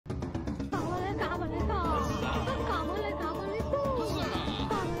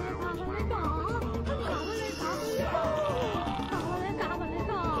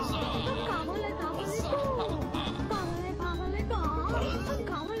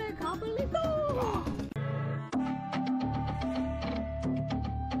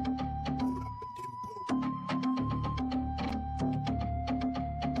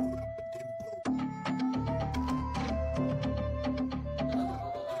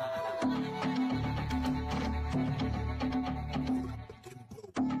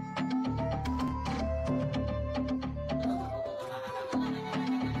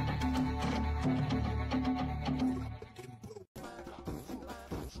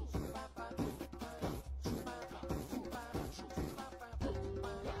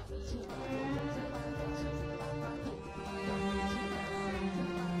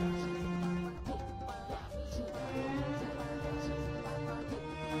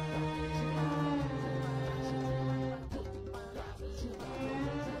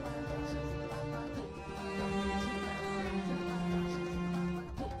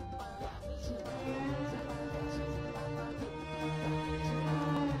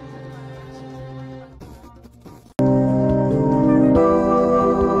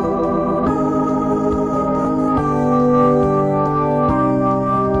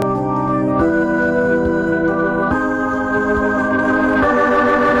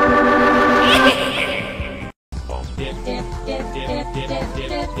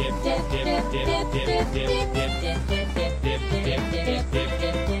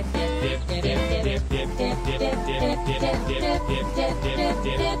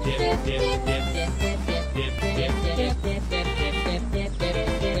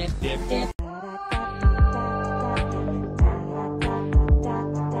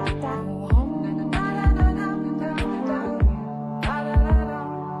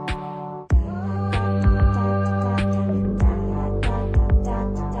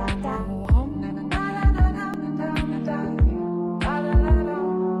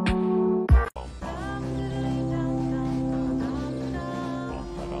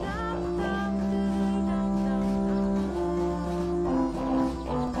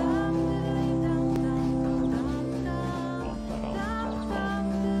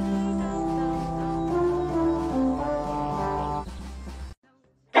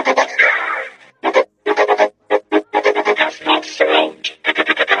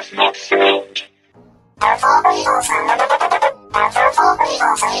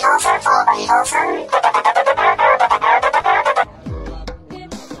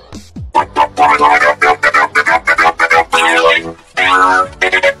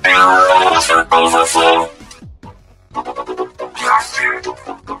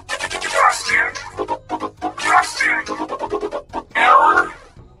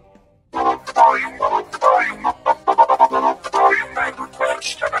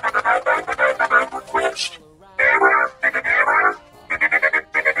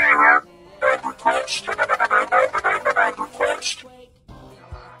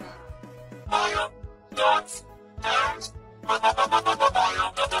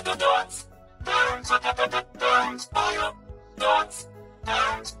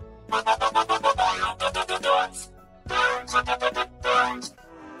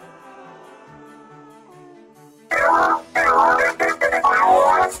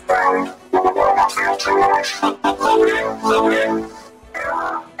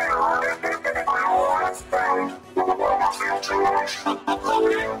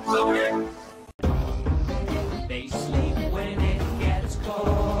They sleep when it gets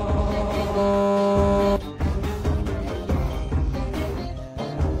cold.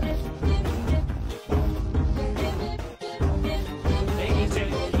 They need to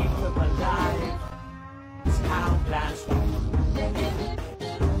keep them alive. That's how plants work.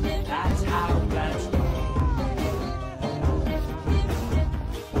 That's how plants work.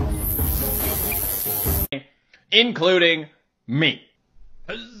 Including me.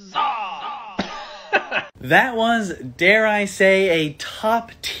 That was, dare I say, a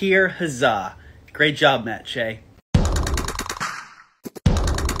top-tier huzzah. Great job, Matt Shea.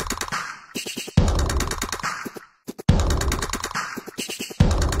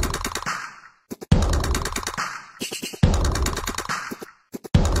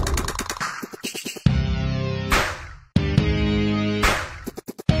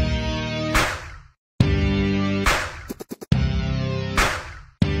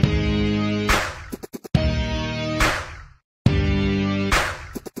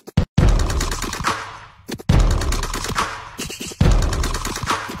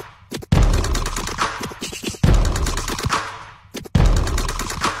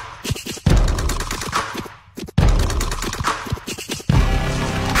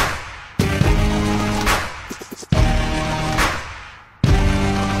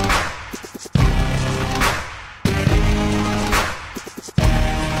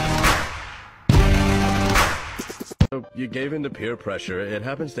 You gave in to peer pressure. It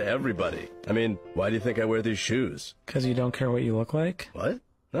happens to everybody. I mean, why do you think I wear these shoes? Because you don't care what you look like? What?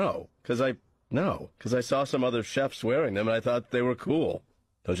 No. Because I saw some other chefs wearing them and I thought they were cool.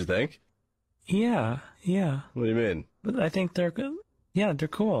 Don't you think? Yeah. What do you mean? But I think they're good. Yeah, they're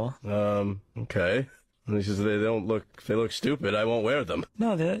cool. Okay. It's just they don't look, if they look stupid, I won't wear them.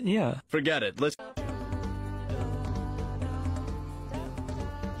 No, yeah. Forget it. Let's...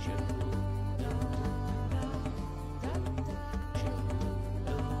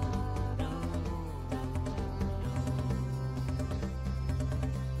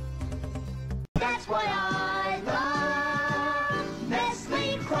 That's why I love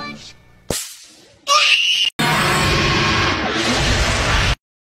Nestle Crunch.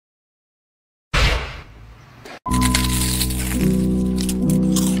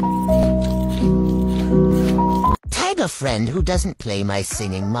 Tag a friend who doesn't play my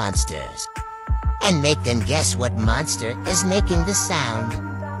singing monsters, and make them guess what monster is making the sound.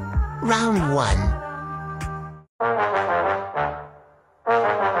 Round 1.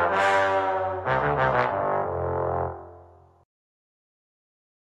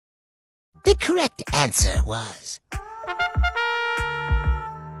 The correct answer was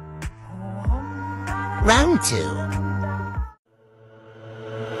Round 2.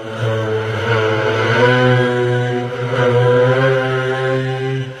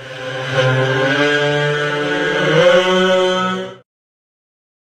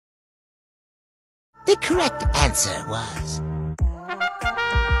 correct answer was...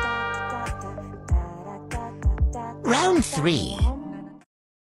 Round 3.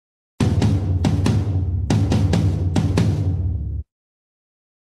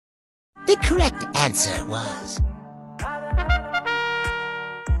 The correct answer was...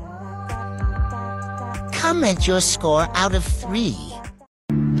 Comment your score out of 3.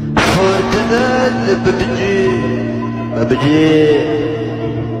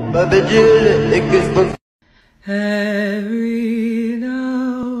 Every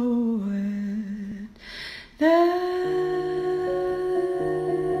now and then,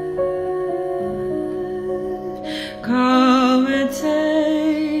 come and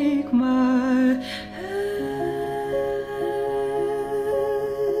take my hand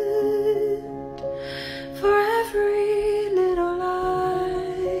for every little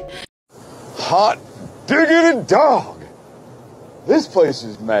lie. Hot diggity dog! This place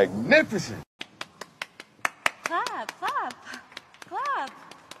is magnificent. Clap, clap, clap.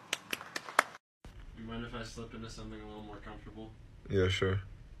 You mind if I slip into something a little more comfortable? Yeah, sure.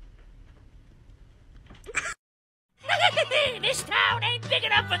 This town ain't big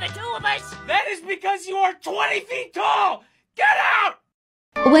enough for the two of us. That is because you are 20 feet tall! Get out!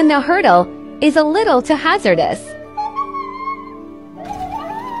 When the hurdle is a little too hazardous.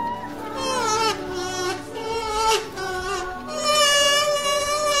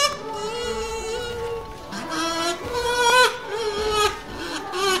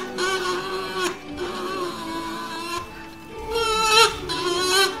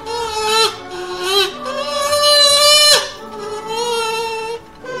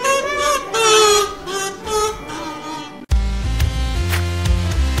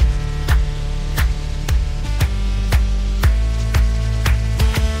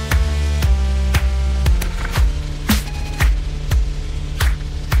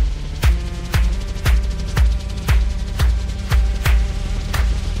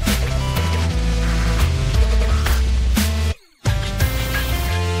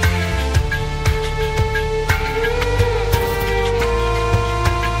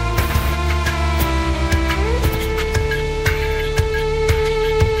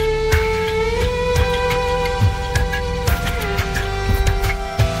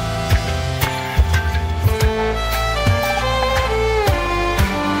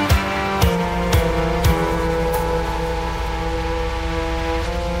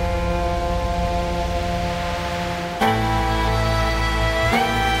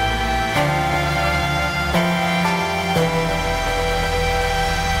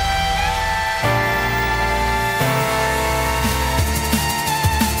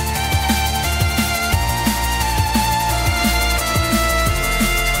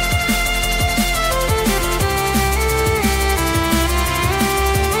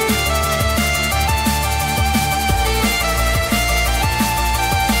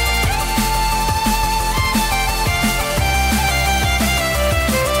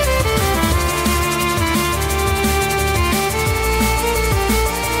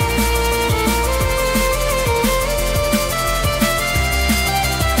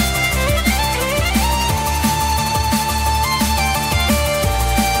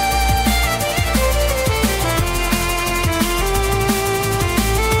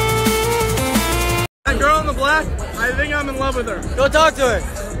 I think I'm in love with her. Go talk to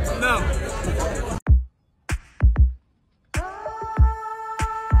her. No.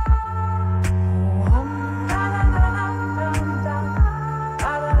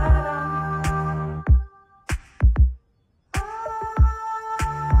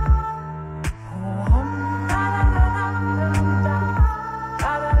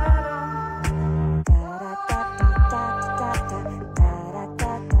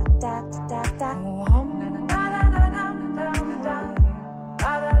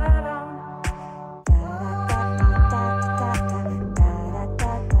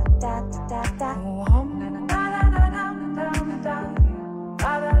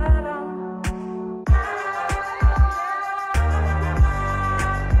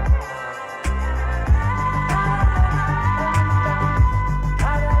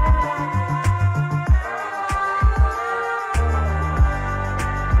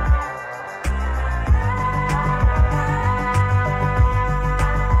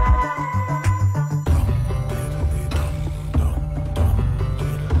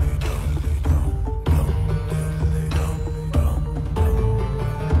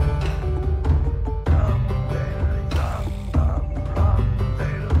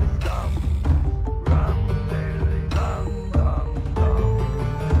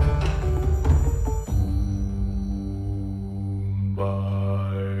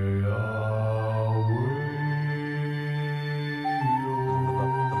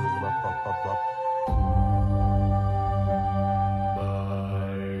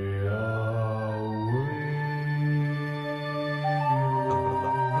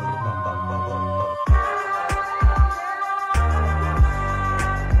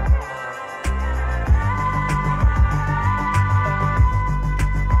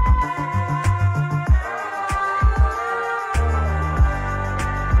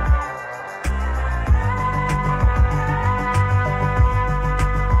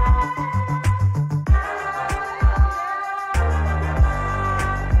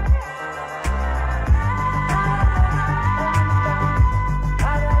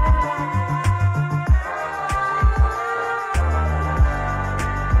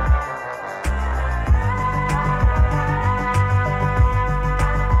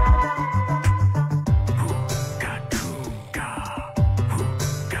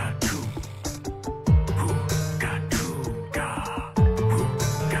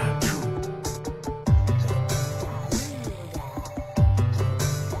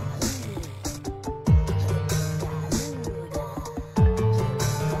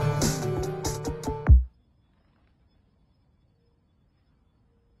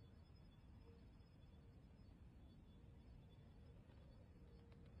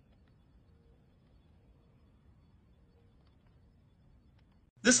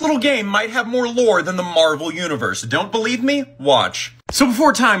 This little game might have more lore than the Marvel Universe. Don't believe me? Watch. So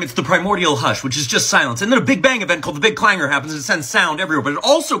before time, it's the primordial hush, which is just silence, and then a Big Bang event called the Big Clanger happens and sends sound everywhere, but it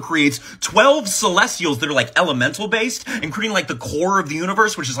also creates 12 celestials that are like elemental based, including like the core of the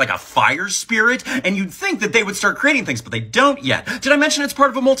universe, which is like a fire spirit, and you'd think that they would start creating things, but they don't yet. Did I mention it's part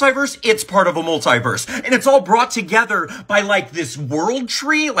of a multiverse? It's part of a multiverse, and it's all brought together by like this world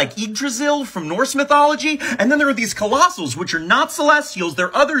tree, like Yggdrasil from Norse mythology, and then there are these colossals, which are not celestials,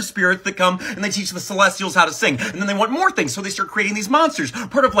 they're other spirits that come and they teach the celestials how to sing, and then they want more things, so they start creating these monsters,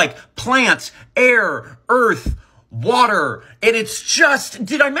 part of like plant, air, earth, water, and it's just,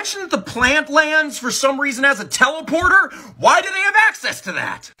 did I mention that the plant lands for some reason as a teleporter? Why do they have access to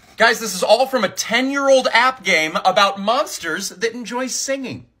that? Guys, this is all from a 10-year-old app game about monsters that enjoy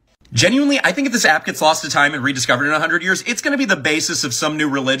singing. Genuinely, I think if this app gets lost to time and rediscovered in 100 years, it's going to be the basis of some new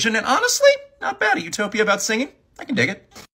religion, and honestly, not bad. A utopia about singing? I can dig it.